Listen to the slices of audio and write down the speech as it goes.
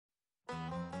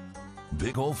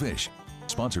Big Ol Fish,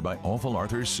 sponsored by Awful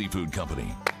Arthur's Seafood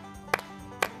Company.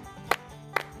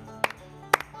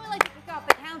 We like to kick off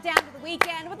the countdown to the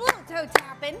weekend with a little toe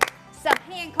tapping, some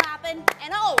hand clapping,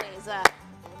 and always a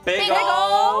Big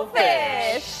Ol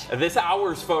Fish. This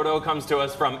hour's photo comes to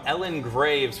us from Ellen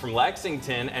Graves from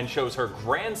Lexington and shows her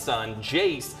grandson,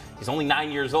 Jase. He's only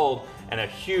 9 years old, and a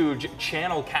huge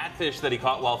channel catfish that he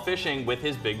caught while fishing with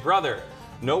his big brother.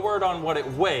 No word on what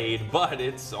it weighed, but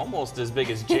it's almost as big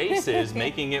as Jase is,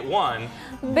 making it one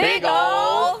Big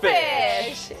Ol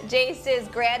Fish. Jase's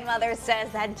grandmother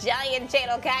says that giant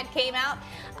channel cat came out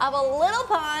of a little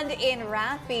pond in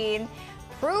Raphine,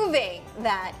 proving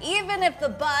that even if the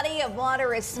body of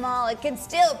water is small, it can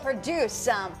still produce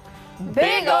some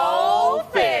Big Ol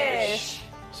Fish.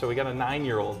 So we got a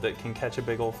 9-year-old that can catch a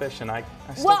big old fish, and I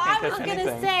still Well, can't I catch was anything.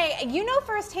 gonna say, you know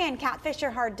firsthand, catfish are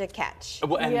hard to catch.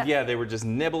 Well, and yeah, they were just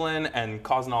nibbling and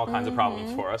causing all kinds of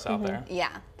problems for us out there. Yeah,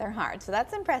 they're hard. So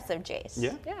that's impressive, Jase.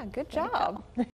 Yeah. Yeah, good job.